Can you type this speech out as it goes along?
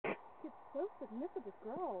miss with the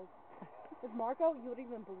girls. With Marco, you wouldn't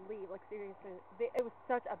even believe. Like, seriously. It was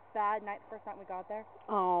such a bad night the first night we got there.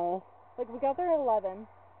 Oh. Like, we got there at 11.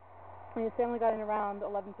 And his family got in around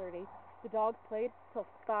 11:30. The dogs played till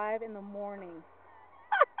 5 in the morning.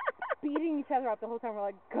 Beating each other up the whole time. We're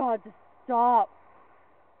like, God, just stop.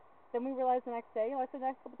 Then we realized the next day, like the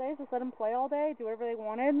next couple days, just let them play all day, do whatever they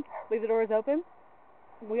wanted, leave the doors open.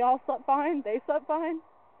 We all slept fine. They slept fine.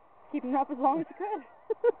 Keeping up as long as you could.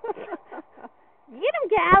 Get him,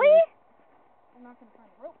 Cali! I'm not going to find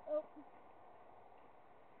a rope. Oh.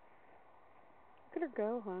 Look at her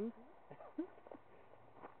go, hon.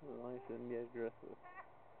 Why shouldn't get aggressive?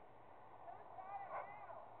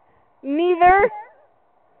 Neither.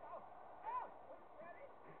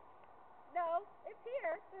 No, it's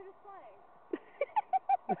here. They're just playing.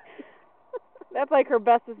 That's like her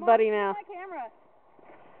bestest buddy now. My camera.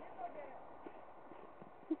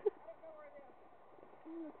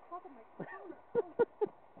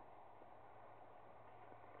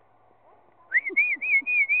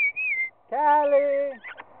 Cali!